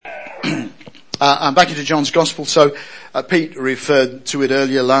I'm back into John's Gospel. So Pete referred to it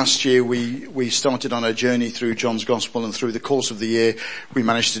earlier. Last year we started on a journey through John's Gospel, and through the course of the year we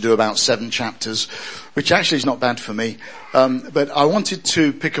managed to do about 7 chapters, which actually is not bad for me. But I wanted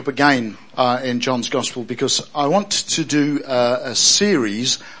to pick up again in John's Gospel because I want to do a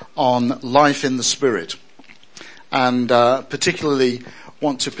series on life in the Spirit, and particularly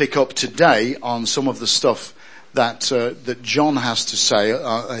want to pick up today on some of the stuff that John has to say,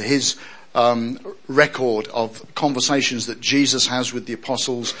 his record of conversations that Jesus has with the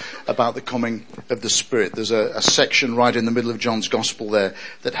apostles about the coming of the Spirit. There's a section right in the middle of John's Gospel there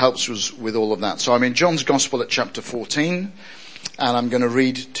that helps us with all of that. So I'm in John's Gospel at chapter 14, and I'm going to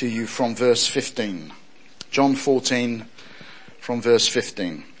read to you from verse 15. John 14 from verse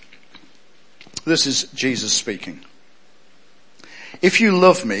 15. This is Jesus speaking. If you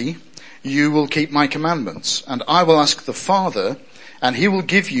love me, you will keep my commandments, and I will ask the Father, and he will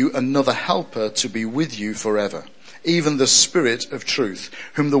give you another helper to be with you forever, even the Spirit of truth,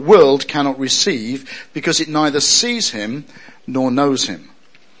 whom the world cannot receive, because it neither sees him nor knows him.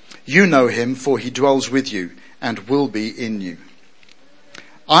 You know him, for he dwells with you and will be in you.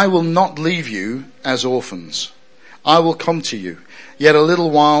 I will not leave you as orphans. I will come to you. Yet a little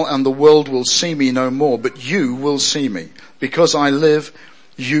while, and the world will see me no more, but you will see me. Because I live,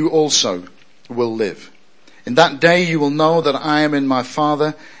 you also will live. In that day you will know that I am in my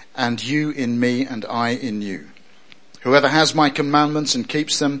Father, and you in me, and I in you. Whoever has my commandments and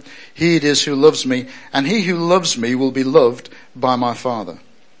keeps them, he it is who loves me, and he who loves me will be loved by my Father.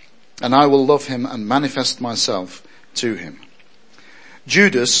 And I will love him and manifest myself to him.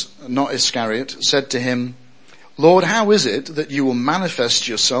 Judas, not Iscariot, said to him, Lord, how is it that you will manifest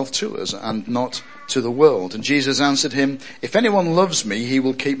yourself to us and not to the world? And Jesus answered him, if anyone loves me, he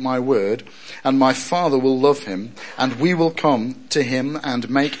will keep my word, and my Father will love him, and we will come to him and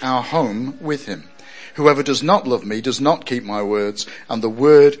make our home with him. Whoever does not love me does not keep my words, and the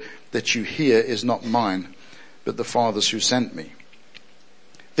word that you hear is not mine, but the Father's who sent me.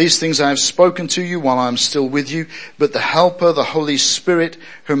 These things I have spoken to you while I am still with you, but the Helper, the Holy Spirit,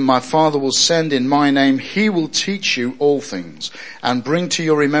 whom my Father will send in my name, he will teach you all things and bring to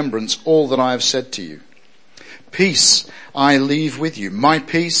your remembrance all that I have said to you. Peace I leave with you. My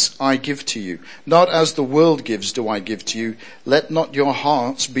peace I give to you. Not as the world gives do I give to you. Let not your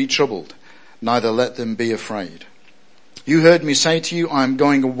hearts be troubled, neither let them be afraid. You heard me say to you, I am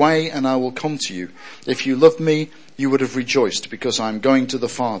going away and I will come to you. If you loved me, you would have rejoiced because I am going to the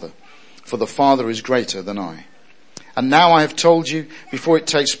Father, for the Father is greater than I. And now I have told you before it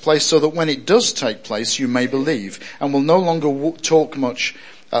takes place, so that when it does take place, you may believe, and will no longer talk much.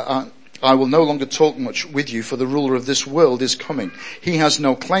 I will no longer talk much with you, for the ruler of this world is coming. He has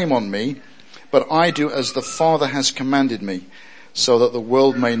no claim on me, but I do as the Father has commanded me, so that the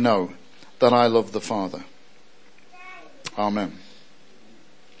world may know that I love the Father. Amen.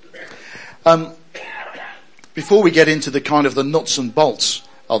 Before we get into the kind of the nuts and bolts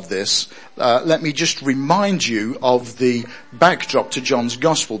of this, let me just remind you of the backdrop to John's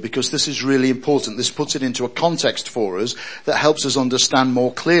Gospel, because this is really important. This puts it into a context for us that helps us understand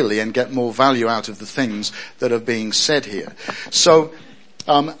more clearly and get more value out of the things that are being said here. So,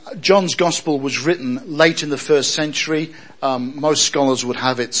 John's Gospel was written late in the 1st century. Most scholars would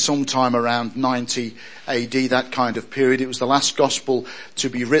have it sometime around 90 AD, that kind of period. It was the last Gospel to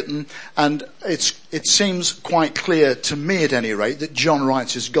be written, and it seems quite clear, to me at any rate, that John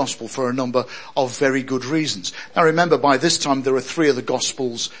writes his Gospel for a number of very good reasons. Now remember, by this time there are 3 of the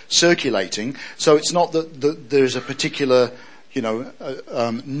Gospels circulating, so it's not that there's a particular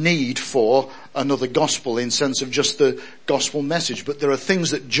need for another gospel in sense of just the gospel message. But there are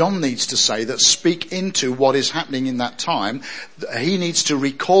things that John needs to say that speak into what is happening in that time. He needs to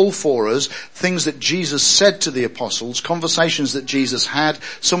recall for us things that Jesus said to the apostles, conversations that Jesus had,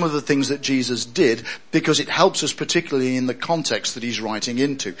 some of the things that Jesus did, because it helps us particularly in the context that he's writing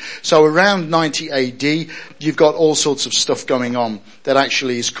into. So around 90 AD, you've got all sorts of stuff going on that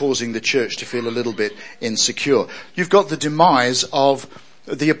actually is causing the church to feel a little bit insecure. You've got the demise of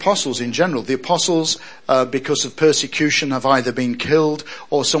the apostles in general. The apostles, because of persecution, have either been killed,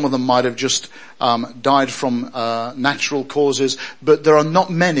 or some of them might have just died from natural causes. But there are not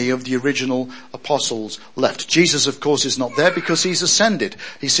many of the original apostles left. Jesus, of course, is not there because he's ascended.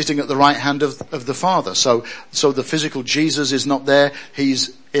 He's sitting at the right hand of the Father. So the physical Jesus is not there.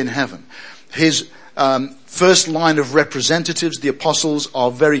 He's in heaven. His first line of representatives, the apostles,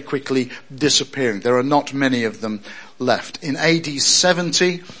 are very quickly disappearing. There are not many of them left. In AD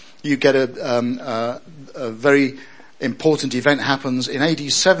 70, you get a very important event happens. In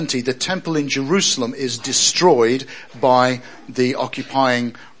AD 70, the temple in Jerusalem is destroyed by the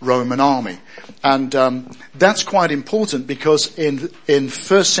occupying Roman army. And that's quite important because in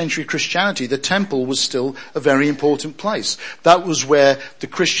first century Christianity, the temple was still a very important place. That was where the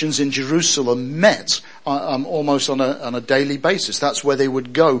Christians in Jerusalem met almost on a daily basis. That's where they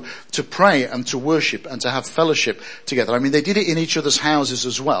would go to pray and to worship and to have fellowship together. I mean, they did it in each other's houses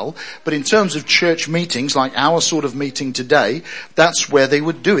as well, but in terms of church meetings, like our sort of meeting today, that's where they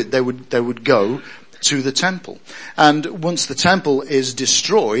would do it. They would go to the temple. And once the temple is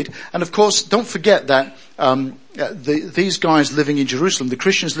destroyed, and of course, don't forget that these guys living in Jerusalem, the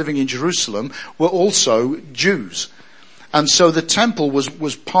Christians living in Jerusalem, were also Jews. And so the temple was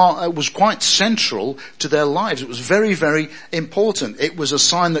quite central to their lives. It was very, very important. It was a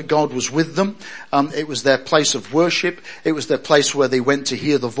sign that God was with them. It was their place of worship. It was their place where they went to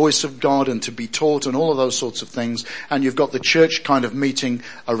hear the voice of God and to be taught and all of those sorts of things. And you've got the church kind of meeting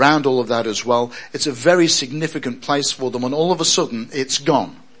around all of that as well. It's a very significant place for them, and all of a sudden it's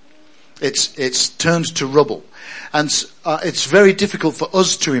gone. It's turned to rubble. And it's very difficult for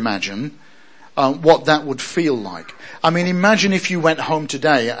us to imagine what that would feel like. I mean, imagine if you went home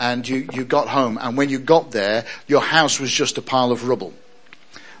today and you got home, and when you got there, your house was just a pile of rubble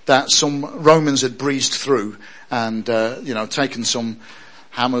that some Romans had breezed through and, taken some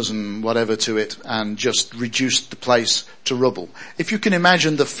hammers and whatever to it and just reduced the place to rubble. If you can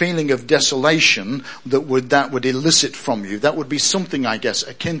imagine the feeling of desolation that would elicit from you, that would be something, I guess,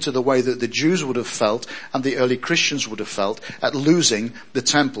 akin to the way that the Jews would have felt and the early Christians would have felt at losing the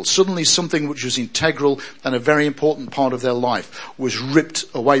temple. Suddenly something which was integral and a very important part of their life was ripped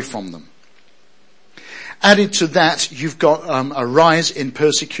away from them. Added to that, you've got a rise in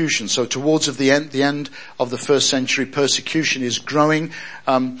persecution. So towards the end of the first century, persecution is growing.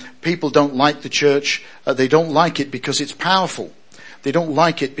 People don't like the church. They don't like it because it's powerful. They don't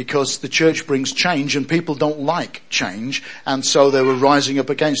like it because the church brings change, and people don't like change, and so they were rising up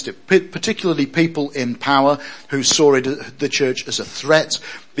against it. Particularly people in power who saw the church as a threat,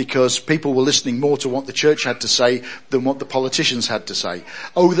 because people were listening more to what the church had to say than what the politicians had to say.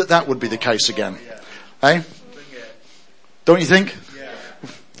 Oh, that would be the case again. Eh? Don't you think? Yeah.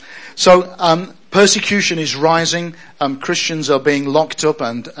 So, persecution is rising. Christians are being locked up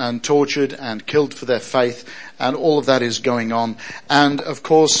and tortured and killed for their faith, and all of that is going on. And of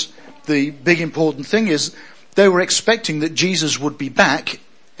course, the big important thing is they were expecting that Jesus would be back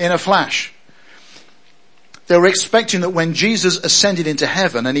in a flash. They were expecting that when Jesus ascended into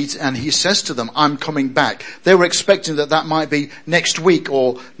heaven and he says to them, I'm coming back, they were expecting that might be next week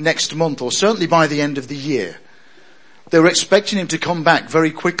or next month or certainly by the end of the year. They were expecting him to come back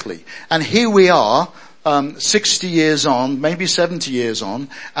very quickly. And here we are, 60 years on, maybe 70 years on,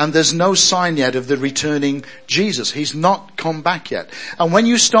 and there's no sign yet of the returning Jesus. He's not come back yet. And when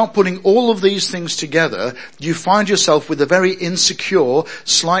you start putting all of these things together, you find yourself with a very insecure,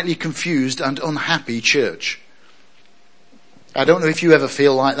 slightly confused and unhappy church. I don't know if you ever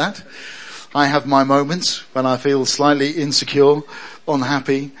feel like that. I have my moments when I feel slightly insecure,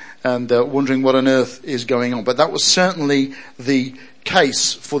 unhappy, and wondering what on earth is going on. But that was certainly the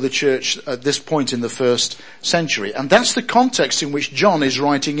case for the church at this point in the first century. And that's the context in which John is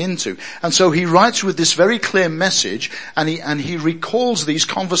writing into. And so he writes with this very clear message, and he recalls these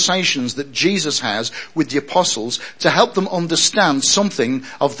conversations that Jesus has with the apostles to help them understand something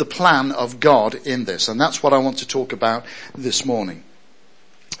of the plan of God in this. And that's what I want to talk about this morning.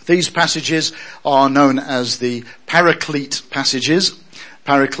 These passages are known as the Paraclete passages.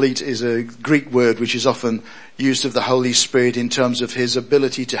 Paraclete is a Greek word which is often used of the Holy Spirit in terms of his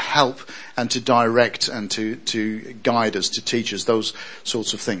ability to help and to direct and to guide us, to teach us, those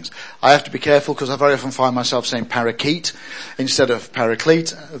sorts of things. I have to be careful because I very often find myself saying parakeet instead of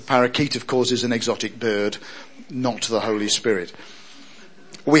paraclete. Parakeet, of course, is an exotic bird, not the Holy Spirit.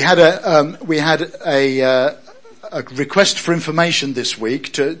 We had a request for information this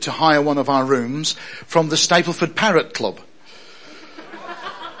week to hire one of our rooms from the Stapleford Parrot Club.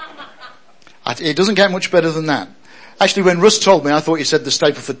 It doesn't get much better than that. Actually, when Russ told me, I thought he said the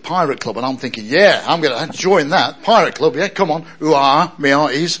Stapleford Pirate Club, and I'm thinking, yeah, I'm going to join that. Pirate Club, yeah, come on. Ooh-ah, me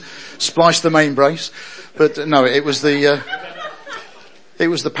hearties. Splice the main brace. But no, it was the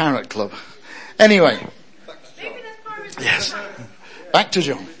Parrot Club. Anyway. Yes. Back to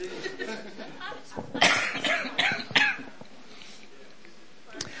John.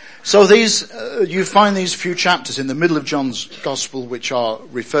 So you find these few chapters in the middle of John's Gospel which are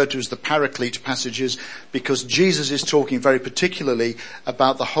referred to as the Paraclete passages, because Jesus is talking very particularly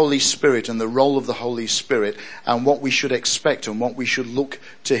about the Holy Spirit and the role of the Holy Spirit and what we should expect and what we should look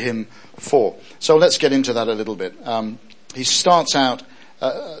to him for. So let's get into that a little bit. He starts out,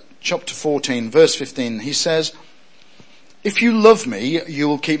 chapter 14, verse 15. He says, If you love me, you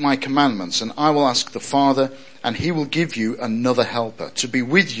will keep my commandments, and I will ask the Father, and he will give you another helper to be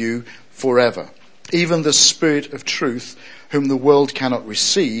with you forever, even the Spirit of truth, whom the world cannot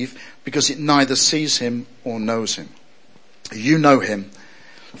receive, because it neither sees him or knows him. You know him,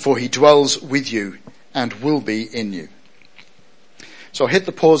 for he dwells with you and will be in you. So hit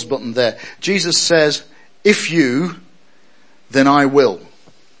the pause button there. Jesus says, if you, then I will.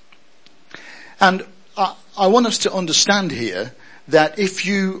 And I want us to understand here that if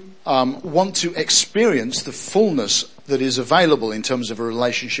you want to experience the fullness that is available in terms of a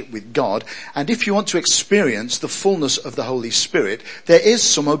relationship with God, and if you want to experience the fullness of the Holy Spirit, there is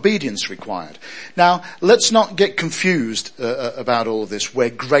some obedience required. Now, let's not get confused about all of this where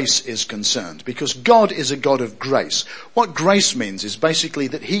grace is concerned, because God is a God of grace. What grace means is basically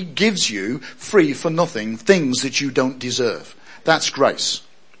that he gives you free for nothing things that you don't deserve. That's grace.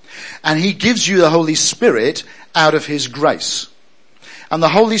 And he gives you the Holy Spirit out of his grace. And the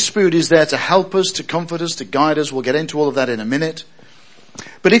Holy Spirit is there to help us, to comfort us, to guide us. We'll get into all of that in a minute.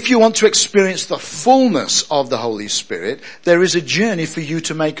 But if you want to experience the fullness of the Holy Spirit, there is a journey for you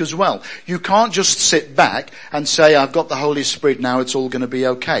to make as well. You can't just sit back and say, I've got the Holy Spirit now, it's all going to be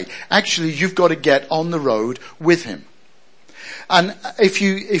okay. Actually, you've got to get on the road with him. And if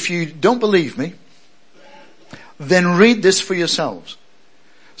you don't believe me, then read this for yourselves.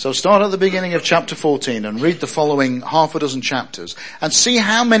 So start at the beginning of chapter 14 and read the following half a dozen chapters and see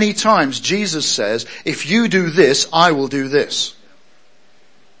how many times Jesus says, if you do this, I will do this.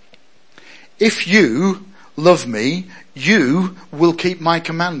 If you love me, you will keep my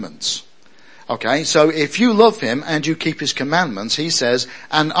commandments. Okay, so if you love him and you keep his commandments, he says,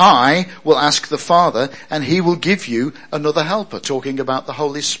 and I will ask the Father and he will give you another helper, talking about the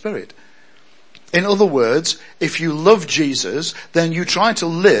Holy Spirit. In other words, if you love Jesus, then you try to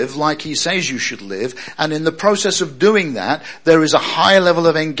live like he says you should live, and in the process of doing that, there is a higher level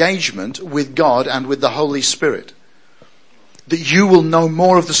of engagement with God and with the Holy Spirit. That you will know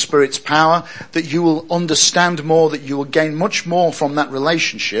more of the Spirit's power, that you will understand more, that you will gain much more from that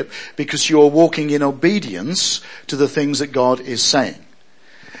relationship because you are walking in obedience to the things that God is saying.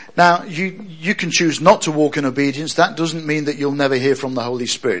 Now, you can choose not to walk in obedience. That doesn't mean that you'll never hear from the Holy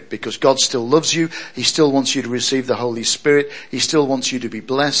Spirit, because God still loves you. He still wants you to receive the Holy Spirit. He still wants you to be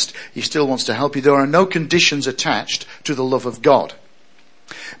blessed. He still wants to help you. There are no conditions attached to the love of God.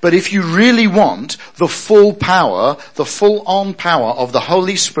 But if you really want the full power, the full on power of the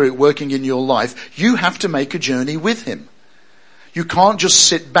Holy Spirit working in your life, you have to make a journey with him. You can't just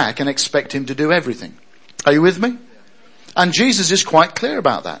sit back and expect him to do everything. Are you with me? And Jesus is quite clear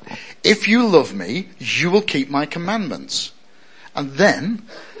about that. If you love me, you will keep my commandments. And then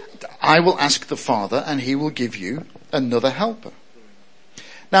I will ask the Father and he will give you another helper.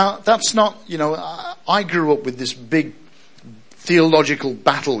 Now, that's not, I grew up with this big theological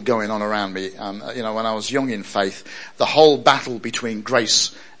battle going on around me. When I was young in faith, the whole battle between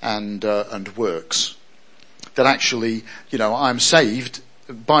grace and works. That actually, I'm saved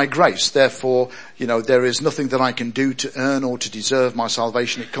by grace. Therefore, there is nothing that I can do to earn or to deserve my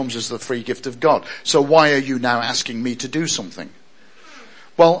salvation. It comes as the free gift of God. So why are you now asking me to do something?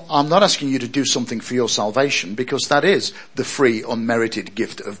 Well, I'm not asking you to do something for your salvation, because that is the free, unmerited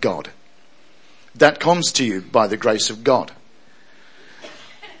gift of God. That comes to you by the grace of God.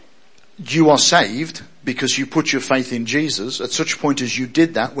 You are saved because you put your faith in Jesus. At such point as you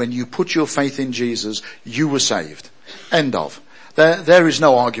did that, when you put your faith in Jesus, you were saved. End of. There is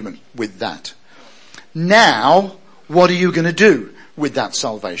no argument with that. Now, what are you going to do with that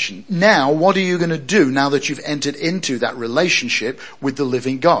salvation? Now, what are you going to do now that you've entered into that relationship with the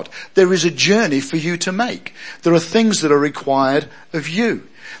living God? There is a journey for you to make. There are things that are required of you.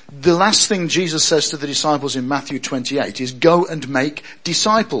 The last thing Jesus says to the disciples in Matthew 28 is go and make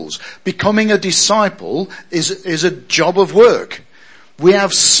disciples. Becoming a disciple is a job of work. We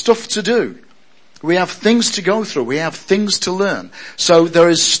have stuff to do. We have things to go through. We have things to learn. So there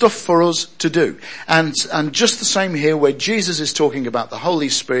is stuff for us to do. And just the same here where Jesus is talking about the Holy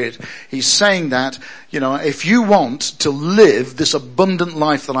Spirit, he's saying that, if you want to live this abundant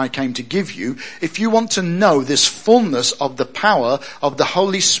life that I came to give you, if you want to know this fullness of the power of the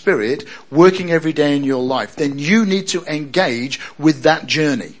Holy Spirit working every day in your life, then you need to engage with that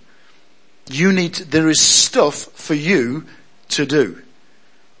journey. There is stuff for you to do.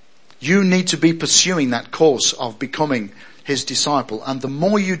 You need to be pursuing that course of becoming his disciple. And the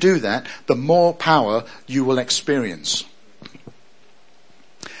more you do that, the more power you will experience.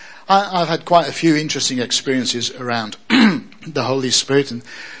 I've had quite a few interesting experiences around the Holy Spirit and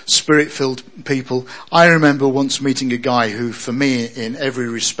Spirit-filled people. I remember once meeting a guy who, for me, in every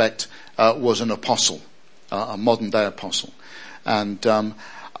respect, was an apostle. a modern day apostle. And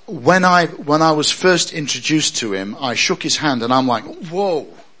when I was first introduced to him, I shook his hand and I'm like, whoa,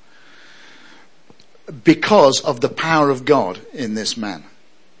 because of the power of God in this man.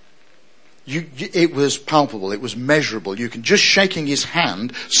 It was palpable, it was measurable. You can just shaking his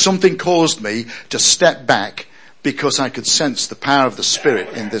hand, something caused me to step back because I could sense the power of the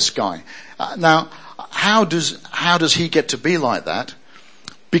Spirit in this guy. Now, how does he get to be like that?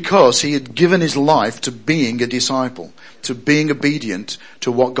 Because he had given his life to being a disciple, to being obedient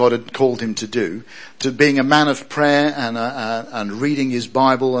to what God had called him to do, to being a man of prayer and reading his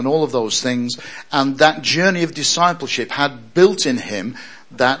Bible and all of those things. And that journey of discipleship had built in him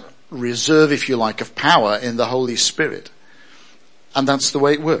that reserve, if you like, of power in the Holy Spirit. And that's the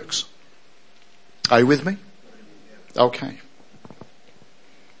way it works. Are you with me? Okay.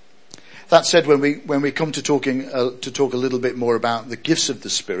 That said, when we come to talk a little bit more about the gifts of the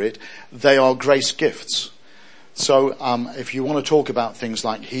Spirit, they are grace gifts. So, if you want to talk about things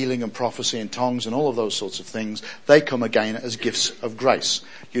like healing and prophecy and tongues and all of those sorts of things, they come again as gifts of grace.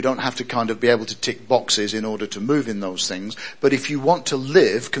 You don't have to kind of be able to tick boxes in order to move in those things. But if you want to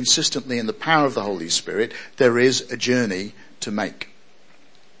live consistently in the power of the Holy Spirit, there is a journey to make.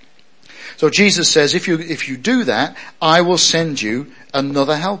 So Jesus says, if you do that, I will send you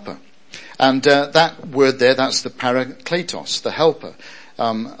another helper. And that word there, that's the parakletos, the helper,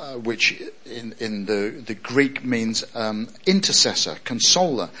 which in the Greek means intercessor,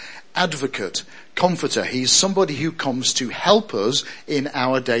 consoler, advocate, comforter. He's somebody who comes to help us in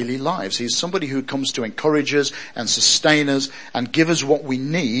our daily lives. He's somebody who comes to encourage us and sustain us and give us what we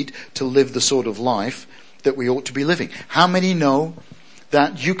need to live the sort of life that we ought to be living. How many know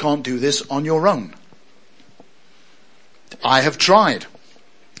that you can't do this on your own? I have tried.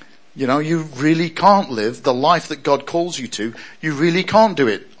 You know, you really can't live the life that God calls you to. You really can't do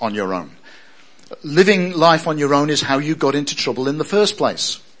it on your own. Living life on your own is how you got into trouble in the first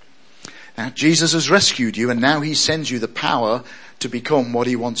place. Now, Jesus has rescued you and now he sends you the power to become what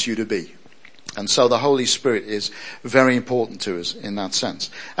he wants you to be. And so the Holy Spirit is very important to us in that sense.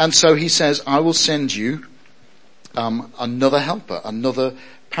 And so he says, I will send you another helper, another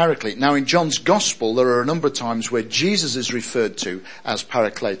paraclete. Now in John's Gospel, there are a number of times where Jesus is referred to as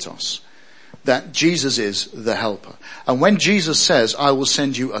parakletos. That Jesus is the helper. And when Jesus says, I will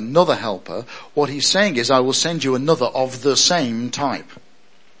send you another helper, what he's saying is, I will send you another of the same type.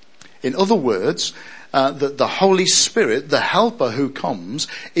 In other words, the Holy Spirit, the helper who comes,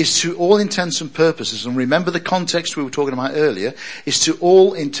 is to all intents and purposes, and remember the context we were talking about earlier, is to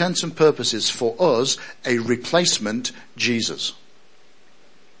all intents and purposes for us a replacement Jesus.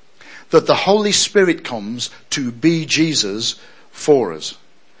 That the Holy Spirit comes to be Jesus for us.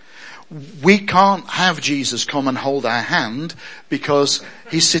 We can't have Jesus come and hold our hand because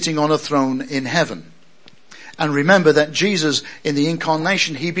he's sitting on a throne in heaven. And remember that Jesus, in the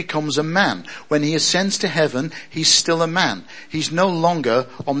incarnation, he becomes a man. When he ascends to heaven, he's still a man. He's no longer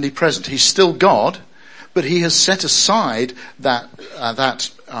omnipresent. He's still God, but he has set aside that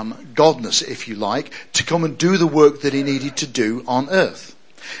godness, if you like, to come and do the work that he needed to do on earth.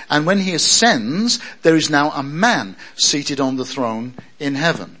 And when he ascends, there is now a man seated on the throne in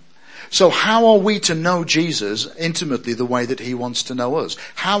heaven. So how are we to know Jesus intimately the way that he wants to know us?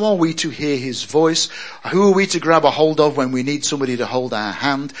 How are we to hear his voice? Who are we to grab a hold of when we need somebody to hold our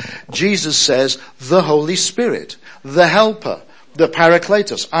hand? Jesus says, the Holy Spirit, the helper, the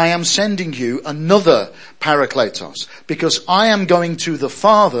parakletos. I am sending you another parakletos because I am going to the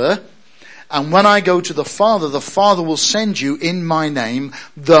Father. And when I go to the Father will send you in my name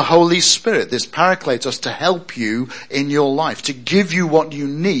the Holy Spirit, this parakletos, to help you in your life, to give you what you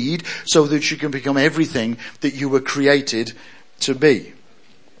need so that you can become everything that you were created to be.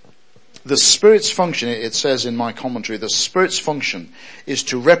 The Spirit's function, it says in my commentary, the Spirit's function is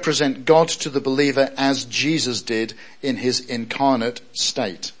to represent God to the believer as Jesus did in his incarnate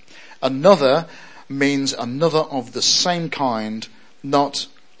state. Another means another of the same kind, not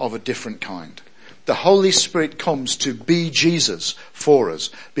of a different kind. The Holy Spirit comes to be Jesus for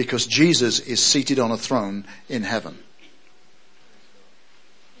us because Jesus is seated on a throne in heaven.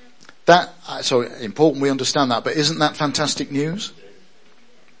 So important we understand that, but isn't that fantastic news?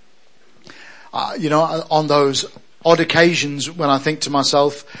 On those odd occasions when I think to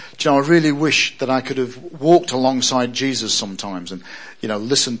myself, I really wish that I could have walked alongside Jesus sometimes and,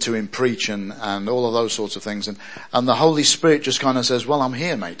 listened to him preach and all of those sorts of things. And the Holy Spirit just kind of says, well, I'm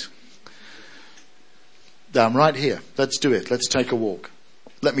here, mate. I'm right here. Let's do it. Let's take a walk.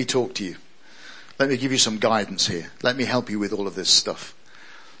 Let me talk to you. Let me give you some guidance here. Let me help you with all of this stuff.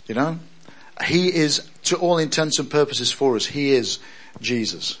 He is, to all intents and purposes for us, he is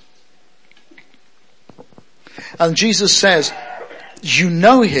Jesus. And Jesus says, you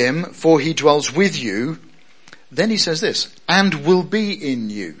know him, for he dwells with you. Then he says this, and will be in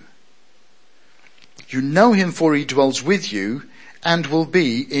you. You know him, for he dwells with you and will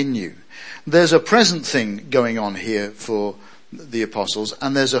be in you. There's a present thing going on here for the apostles,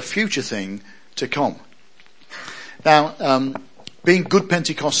 and there's a future thing to come. Now, being good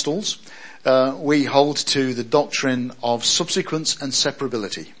Pentecostals, we hold to the doctrine of subsequence and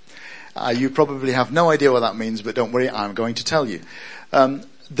separability. You probably have no idea what that means, but don't worry, I'm going to tell you.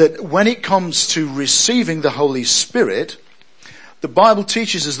 That when it comes to receiving the Holy Spirit, the Bible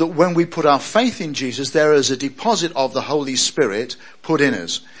teaches us that when we put our faith in Jesus, there is a deposit of the Holy Spirit put in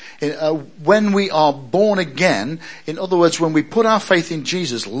us. When we are born again, in other words, when we put our faith in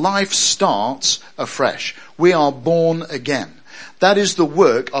Jesus, life starts afresh. We are born again. That is the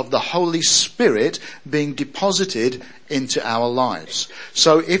work of the Holy Spirit being deposited into our lives.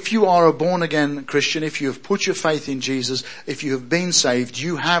 So if you are a born again Christian, if you have put your faith in Jesus, if you have been saved,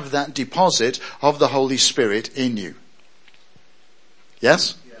 you have that deposit of the Holy Spirit in you.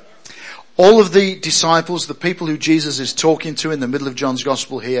 Yes? All of the disciples, the people who Jesus is talking to in the middle of John's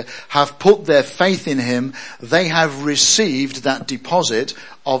Gospel here, have put their faith in him. They have received that deposit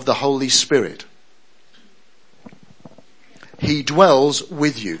of the Holy Spirit. He dwells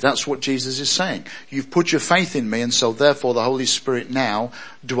with you. That's what Jesus is saying. You've put your faith in me, and so therefore the Holy Spirit now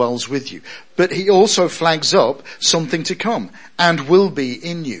dwells with you. But he also flags up something to come, and will be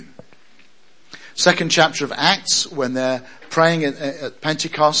in you. Second chapter of Acts, when they're praying at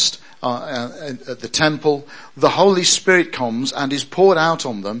Pentecost, at the temple, the Holy Spirit comes and is poured out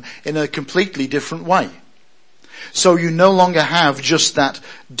on them in a completely different way. So you no longer have just that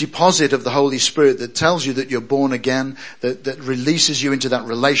deposit of the Holy Spirit that tells you that you're born again, that releases you into that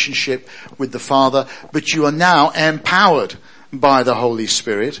relationship with the Father, but you are now empowered by the Holy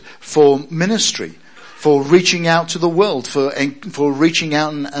Spirit for ministry, for reaching out to the world, for reaching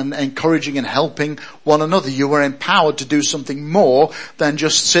out and encouraging and helping one another. You are empowered to do something more than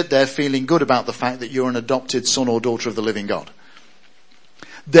just sit there feeling good about the fact that you're an adopted son or daughter of the living God.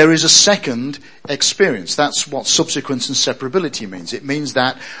 There is a second experience. That's what subsequence and separability means. It means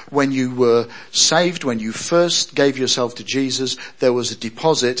that when you were saved, when you first gave yourself to Jesus, there was a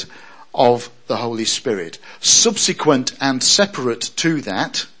deposit of the Holy Spirit. Subsequent and separate to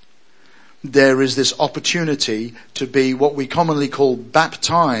that, there is this opportunity to be what we commonly call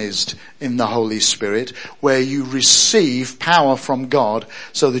baptized in the Holy Spirit, where you receive power from God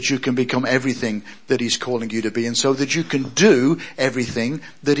so that you can become everything that he's calling you to be, and so that you can do everything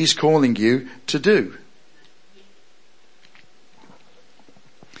that he's calling you to do.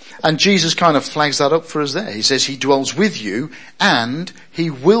 And Jesus kind of flags that up for us there. He says he dwells with you and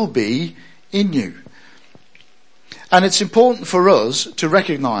he will be in you. And it's important for us to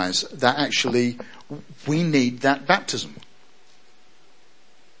recognize that actually we need that baptism.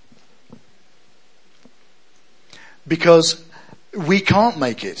 Because we can't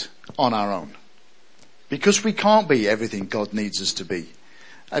make it on our own. Because we can't be everything God needs us to be.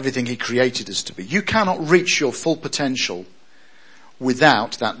 Everything he created us to be. You cannot reach your full potential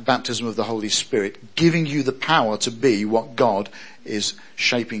without that baptism of the Holy Spirit giving you the power to be what God is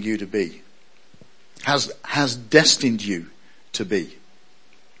shaping you to be. Has destined you to be.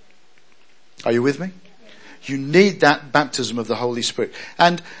 Are you with me? You need that baptism of the Holy Spirit.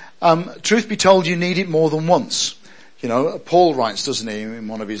 And truth be told, you need it more than once. You know, Paul writes, doesn't he, in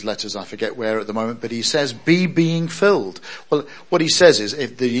one of his letters, I forget where at the moment, but he says, be being filled. Well, what he says is,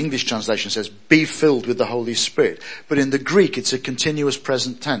 if the English translation says, be filled with the Holy Spirit. But in the Greek, it's a continuous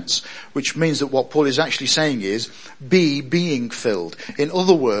present tense, which means that what Paul is actually saying is, be being filled. In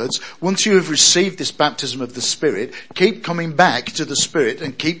other words, once you have received this baptism of the Spirit, keep coming back to the Spirit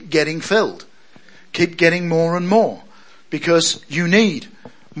and keep getting filled. Keep getting more and more, because you need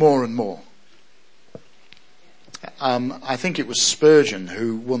more and more. I think it was Spurgeon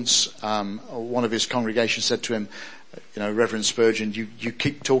who once, one of his congregations said to him, you know, Reverend Spurgeon, you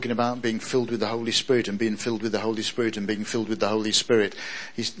keep talking about being filled with the Holy Spirit and being filled with the Holy Spirit and being filled with the Holy Spirit.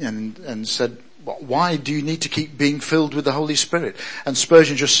 And said, why do you need to keep being filled with the Holy Spirit? And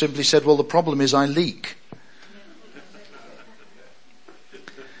Spurgeon just simply said, well, the problem is I leak.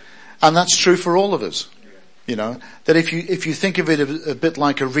 And that's true for all of us. You know, that if you think of it a bit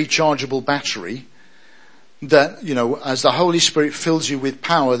like a rechargeable battery, that, you know, as the Holy Spirit fills you with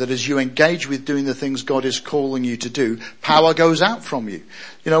power, that as you engage with doing the things God is calling you to do, power goes out from you.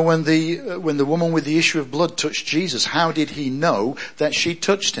 You know, when the woman with the issue of blood touched Jesus, how did he know that she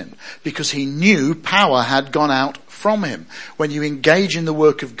touched him? Because he knew power had gone out from him. When you engage in the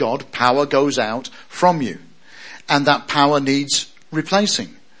work of God, power goes out from you. And that power needs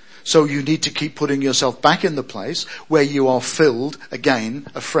replacing. So you need to keep putting yourself back in the place where you are filled again,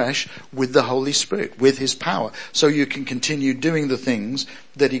 afresh, with the Holy Spirit, with His power, so you can continue doing the things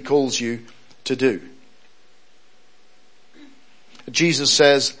that He calls you to do. Jesus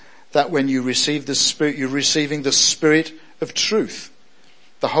says that when you receive the Spirit, you're receiving the Spirit of truth.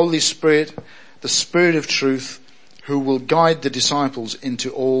 The Holy Spirit, the Spirit of truth, who will guide the disciples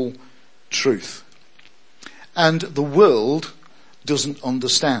into all truth. And the world doesn't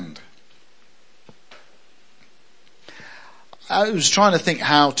understand. I was trying to think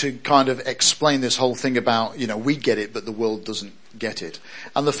how to kind of explain this whole thing about, we get it, but the world doesn't get it.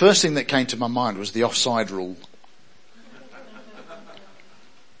 And the first thing that came to my mind was the offside rule.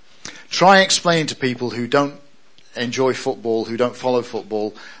 Try explaining to people who don't enjoy football, who don't follow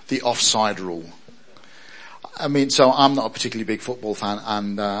football, the offside rule. So I'm not a particularly big football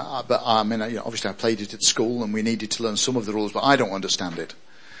fan, but obviously I played it at school and we needed to learn some of the rules, but I don't understand it.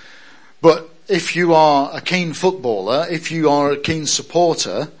 But if you are a keen footballer, if you are a keen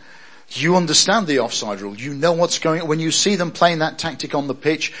supporter, you understand the offside rule. You know what's going on. When you see them playing that tactic on the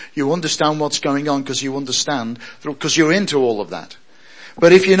pitch, you understand what's going on because you're into all of that.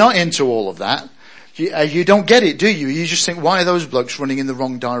 But if you're not into all of that, you don't get it, do you? You just think, why are those blokes running in the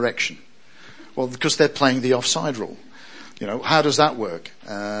wrong direction? Well, because they're playing the offside rule. How does that work?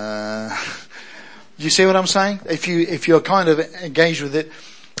 You see what I'm saying? If you're kind of engaged with it,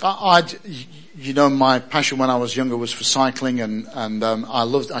 my passion when I was younger was for cycling and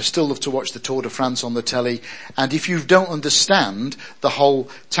I still love to watch the Tour de France on the telly. And if you don't understand the whole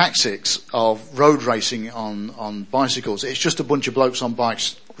tactics of road racing on bicycles, it's just a bunch of blokes on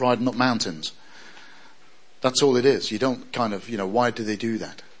bikes riding up mountains. That's all it is. You don't why do they do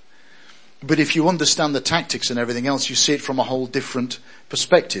that? But if you understand the tactics and everything else, you see it from a whole different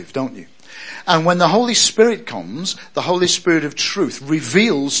perspective, don't you? And when the Holy Spirit comes, the Holy Spirit of truth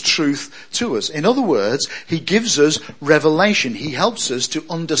reveals truth to us. In other words, He gives us revelation. He helps us to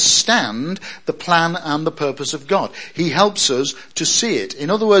understand the plan and the purpose of God. He helps us to see it. In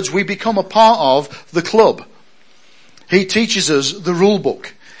other words, we become a part of the club. He teaches us the rule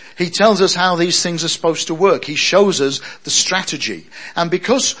book. He tells us how these things are supposed to work. He shows us the strategy. And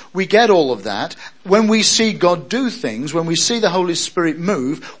because we get all of that, when we see God do things, when we see the Holy Spirit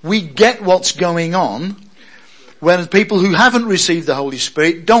move, we get what's going on, whereas people who haven't received the Holy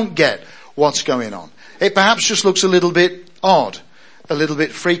Spirit don't get what's going on. It perhaps just looks a little bit odd, a little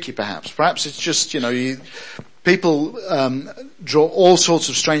bit freaky perhaps. Perhaps it's just, people draw all sorts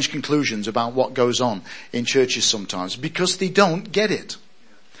of strange conclusions about what goes on in churches sometimes because they don't get it.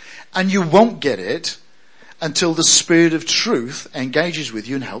 And you won't get it until the Spirit of truth engages with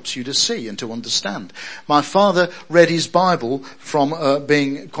you and helps you to see and to understand. My father read his Bible from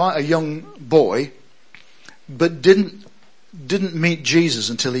being quite a young boy, but didn't meet Jesus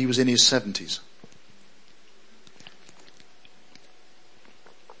until he was in his 70s.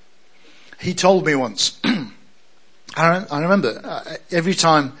 He told me once, I remember every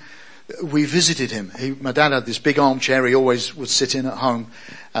time we visited him, my dad had this big armchair he always would sit in at home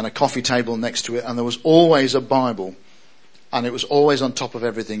and a coffee table next to it, and there was always a Bible and it was always on top of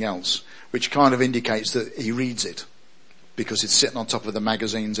everything else, which kind of indicates that he reads it because it's sitting on top of the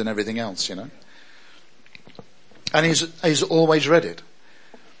magazines and everything else, And he's always read it.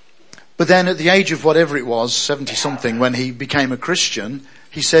 But then at the age of whatever it was, 70 something, when he became a Christian,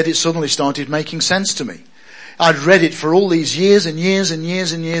 he said it suddenly started making sense to me. I'd read it for all these years and years and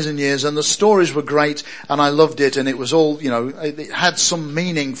years and years and years, and the stories were great and I loved it, and it was all, it had some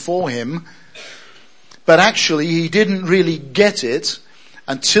meaning for him. But actually he didn't really get it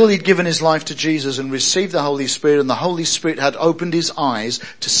until he'd given his life to Jesus and received the Holy Spirit, and the Holy Spirit had opened his eyes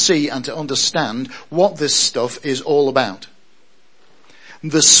to see and to understand what this stuff is all about.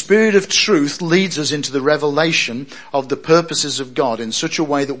 The Spirit of truth leads us into the revelation of the purposes of God in such a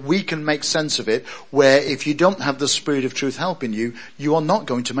way that we can make sense of it, where if you don't have the Spirit of truth helping you, you are not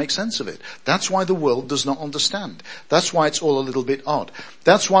going to make sense of it. That's why the world does not understand. That's why it's all a little bit odd.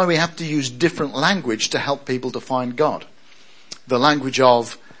 That's why we have to use different language to help people to find God. The language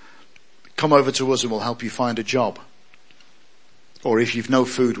of, come over to us and we'll help you find a job. Or if you've no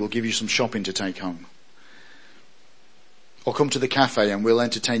food, we'll give you some shopping to take home. Or come to the cafe and we'll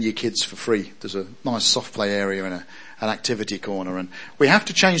entertain your kids for free. There's a nice soft play area and an activity corner. And we have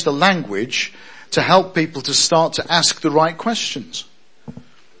to change the language to help people to start to ask the right questions.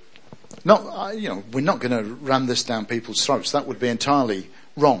 We're not going to ram this down people's throats. That would be entirely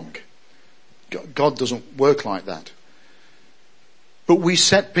wrong. God doesn't work like that. But we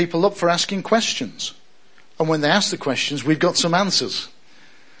set people up for asking questions. And when they ask the questions, we've got some answers.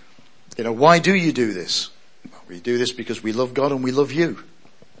 Why do you do this? We do this because we love God and we love you.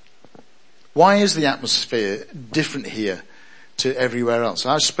 Why is the atmosphere different here to everywhere else?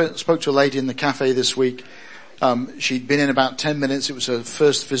 I spoke to a lady in the cafe this week. She'd been in about 10 minutes. It was her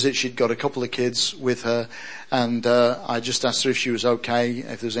first visit. She'd got a couple of kids with her. And I just asked her if she was okay,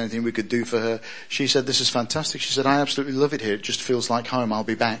 if there was anything we could do for her. She said, "This is fantastic." She said, "I absolutely love it here. It just feels like home. I'll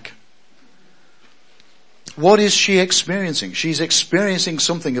be back." What is she experiencing? She's experiencing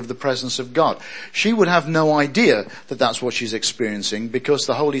something of the presence of God. She would have no idea that that's what she's experiencing because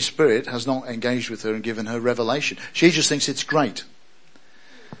the Holy Spirit has not engaged with her and given her revelation. She just thinks it's great.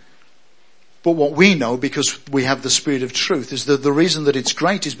 But what we know, because we have the Spirit of truth, is that the reason that it's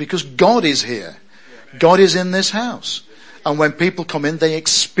great is because God is here. God is in this house. And when people come in, they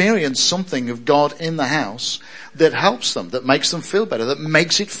experience something of God in the house that helps them, that makes them feel better, that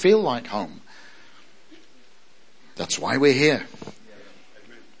makes it feel like home. That's why we're here.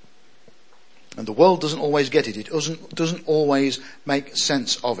 And the world doesn't always get it. It doesn't always make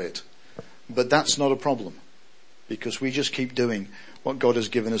sense of it. But that's not a problem. Because we just keep doing what God has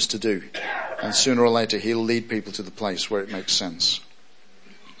given us to do. And sooner or later He'll lead people to the place where it makes sense.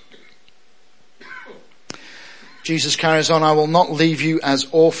 Jesus carries on, "I will not leave you as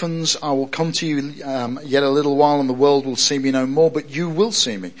orphans. I will come to you yet a little while and the world will see me no more. But you will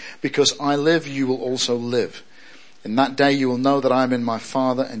see me. Because I live, you will also live. In that day you will know that I am in my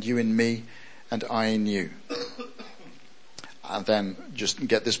Father and you in me and I in you." And then just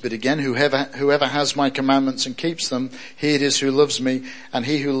get this bit again. Whoever has my commandments and keeps them, he it is who loves me, and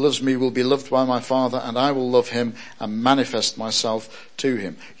he who loves me will be loved by my Father, and I will love him and manifest myself to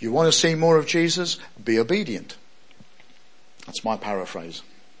him. You want to see more of Jesus? Be obedient. That's my paraphrase.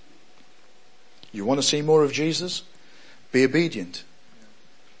 You want to see more of Jesus? Be obedient.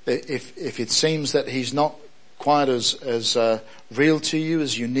 If it seems that he's not quite as real to you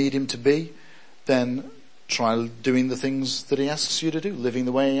as you need him to be, then try doing the things that he asks you to do, living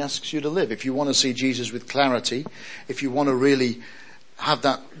the way he asks you to live. If you want to see Jesus with clarity, if you want to really have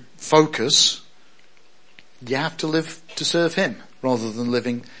that focus, you have to live to serve him rather than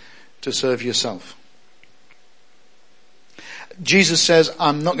living to serve yourself. Jesus says,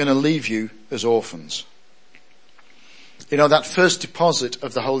 "I'm not going to leave you as orphans." You know, that first deposit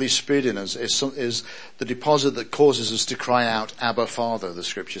of the Holy Spirit in us is the deposit that causes us to cry out, "Abba, Father," the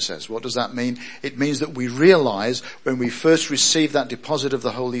scripture says. What does that mean? It means that we realize when we first receive that deposit of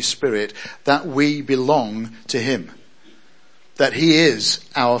the Holy Spirit that we belong to him. That he is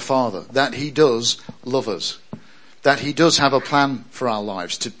our Father. That he does love us. That he does have a plan for our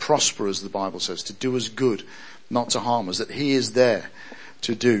lives to prosper, as the Bible says, to do us good, not to harm us. That he is there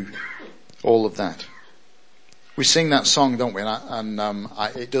to do all of that. We sing that song, don't we? And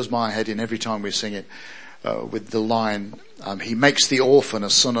it does my head in every time we sing it with the line, "He makes the orphan a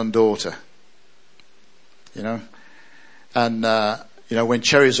son and daughter." You know? And, when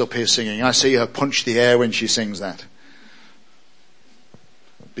Cherry's up here singing, I see her punch the air when she sings that.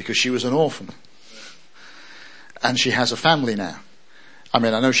 Because she was an orphan. And she has a family now. I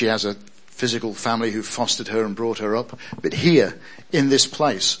mean, I know she has a physical family who fostered her and brought her up. But here, in this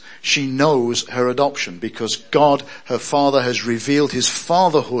place, she knows her adoption because God, her Father, has revealed his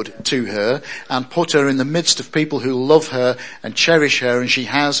fatherhood to her and put her in the midst of people who love her and cherish her, and she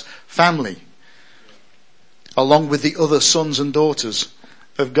has family. Along with the other sons and daughters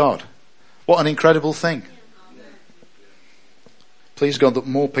of God. What an incredible thing. Please God that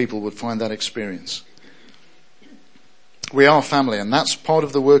more people would find that experience. We are family, and that's part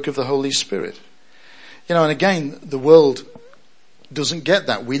of the work of the Holy Spirit. You know, and again, the world doesn't get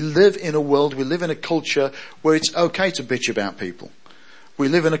that. We live in a culture where it's okay to bitch about people. We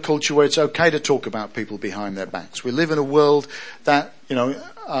live in a culture where it's okay to talk about people behind their backs. We live in a world that,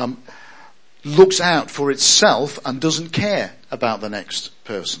 looks out for itself and doesn't care about the next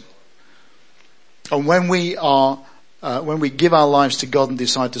person. And when we give our lives to God and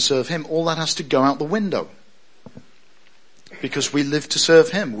decide to serve him, all that has to go out the window. Because we live to serve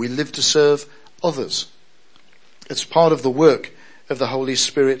him. We live to serve others. It's part of the work of the Holy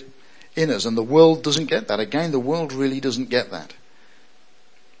Spirit in us. And the world doesn't get that. Again, the world really doesn't get that.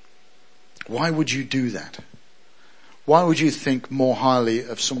 Why would you do that? Why would you think more highly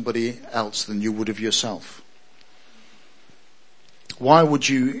of somebody else than you would of yourself? Why would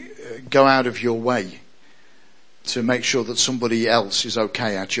you go out of your way to make sure that somebody else is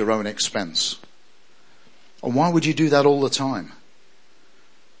okay at your own expense? And why would you do that all the time?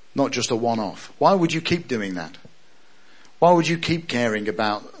 Not just a one-off. Why would you keep doing that? Why would you keep caring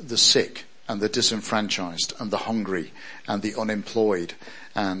about the sick and the disenfranchised and the hungry and the unemployed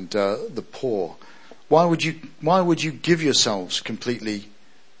and the poor? Why would you give yourselves completely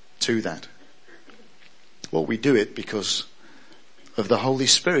to that? Well, we do it because of the Holy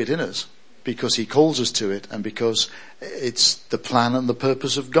Spirit in us. because he calls us to it and because it's the plan and the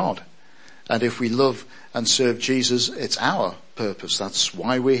purpose of God. And if we love and serve Jesus, it's our purpose. That's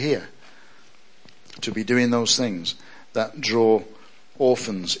why we're here. To be doing those things that draw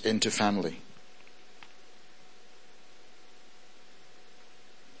orphans into family.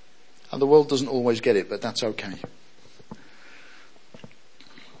 And the world doesn't always get it, but that's okay.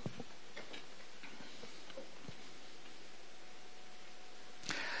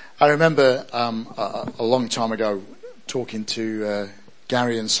 I remember a long time ago talking to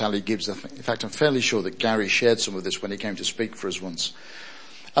Gary and Sally Gibbs. In fact, I'm fairly sure that Gary shared some of this when he came to speak for us once.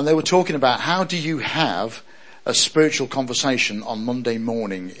 And they were talking about how do you have a spiritual conversation on Monday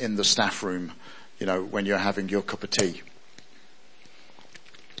morning in the staff room, you know, when you're having your cup of tea.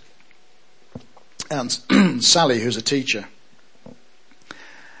 And Sally, who's a teacher,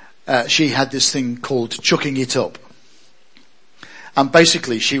 she had this thing called chucking it up. And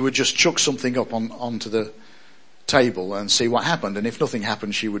basically she would just chuck something up onto the table and see what happened. And if nothing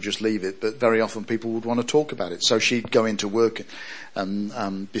happened, she would just leave it. But very often people would want to talk about it. So she'd go into work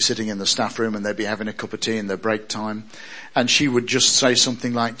and be sitting in the staff room, and they'd be having a cup of tea in their break time. And she would just say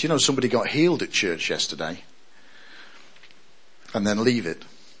something like, do you know, somebody got healed at church yesterday? And then leave it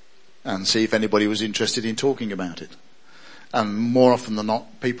and see if anybody was interested in talking about it. And more often than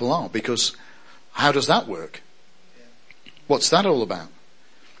not, people are, because how does that work? What's that all about?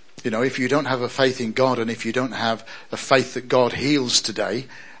 You know, if you don't have a faith in God, and if you don't have a faith that God heals today,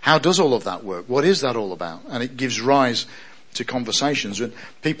 how does all of that work? What is that all about? And it gives rise to conversations when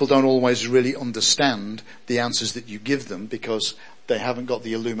people don't always really understand the answers that you give them because they haven't got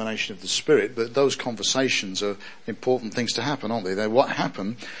the illumination of the Spirit. But those conversations are important things to happen, aren't they? They're what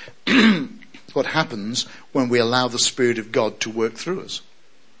happens when we allow the Spirit of God to work through us.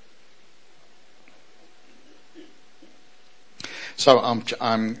 So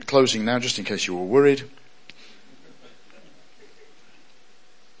I'm closing now, just in case you were worried.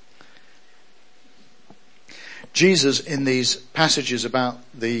 Jesus, in these passages about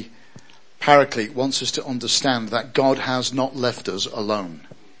the Paraclete, wants us to understand that God has not left us alone.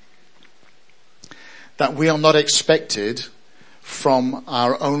 That we are not expected from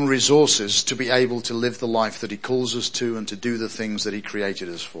our own resources to be able to live the life that he calls us to and to do the things that he created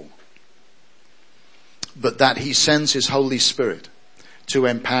us for. But that he sends his Holy Spirit to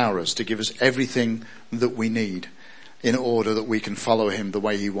empower us, to give us everything that we need in order that we can follow him the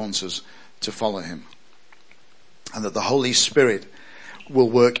way he wants us to follow him. And that the Holy Spirit will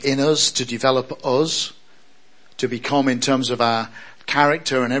work in us to develop us, to become, in terms of our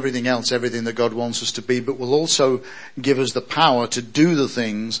character and everything else, everything that God wants us to be, but will also give us the power to do the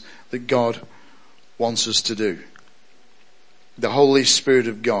things that God wants us to do. The Holy Spirit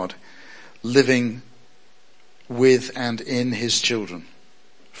of God living with and in his children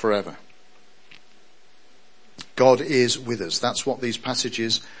forever. God is with us. That's what these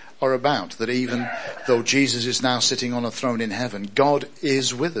passages are about. That even though Jesus is now sitting on a throne in heaven, God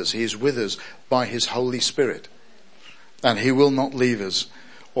is with us. He is with us by his Holy Spirit. And he will not leave us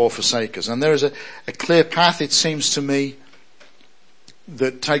or forsake us. And there is a clear path, it seems to me,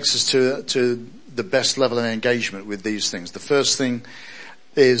 that takes us to the best level of engagement with these things. The first thing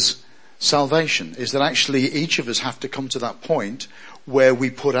is salvation, is that actually each of us have to come to that point where we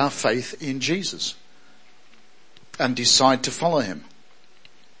put our faith in Jesus and decide to follow him.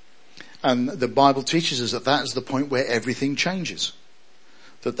 And the Bible teaches us that that is the point where everything changes.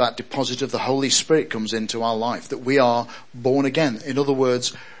 That deposit of the Holy Spirit comes into our life, that we are born again. In other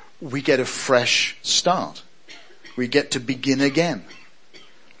words, we get a fresh start. We get to begin again.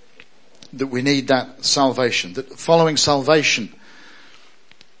 That we need that salvation. That following salvation,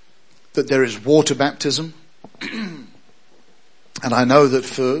 that there is water baptism. And I know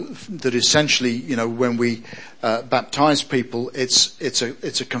that essentially, you know, when we baptize people, it's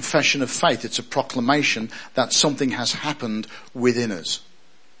a confession of faith. It's a proclamation that something has happened within us.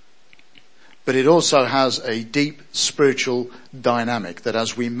 But it also has a deep spiritual dynamic, that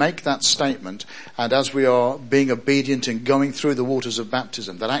as we make that statement and as we are being obedient and going through the waters of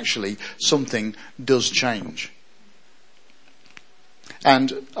baptism, that actually something does change.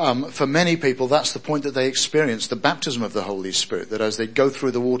 And for many people, that's the point that they experience the baptism of the Holy Spirit, that as they go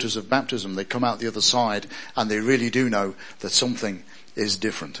through the waters of baptism, they come out the other side and they really do know that something is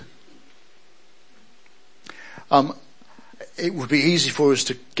different. It would be easy for us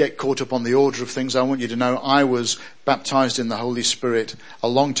to get caught up on the order of things. I want you to know I was baptized in the Holy Spirit a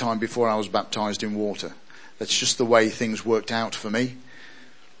long time before I was baptized in water. That's just the way things worked out for me.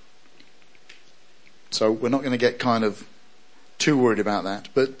 So we're not going to get kind of too worried about that.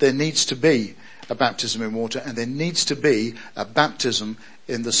 But there needs to be a baptism in water, and there needs to be a baptism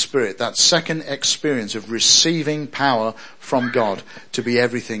in the Spirit. That second experience of receiving power from God to be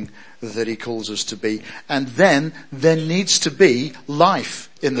everything that He calls us to be. And then there needs to be life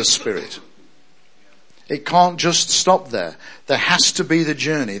in the Spirit. It can't just stop there. There has to be the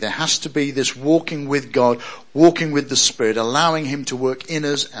journey. There has to be this walking with God, walking with the Spirit, allowing Him to work in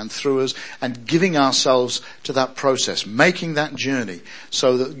us and through us, and giving ourselves to that process, making that journey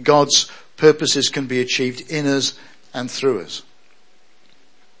so that God's purposes can be achieved in us and through us.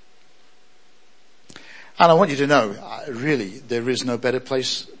 And I want you to know, really, there is no better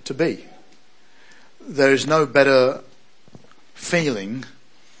place to be. There is no better feeling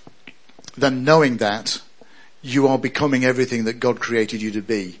than knowing that you are becoming everything that God created you to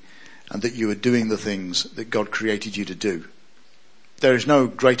be, and that you are doing the things that God created you to do. There is no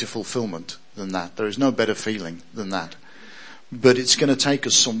greater fulfillment than that. There is no better feeling than that. But it's going to take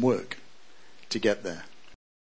us some work to get there.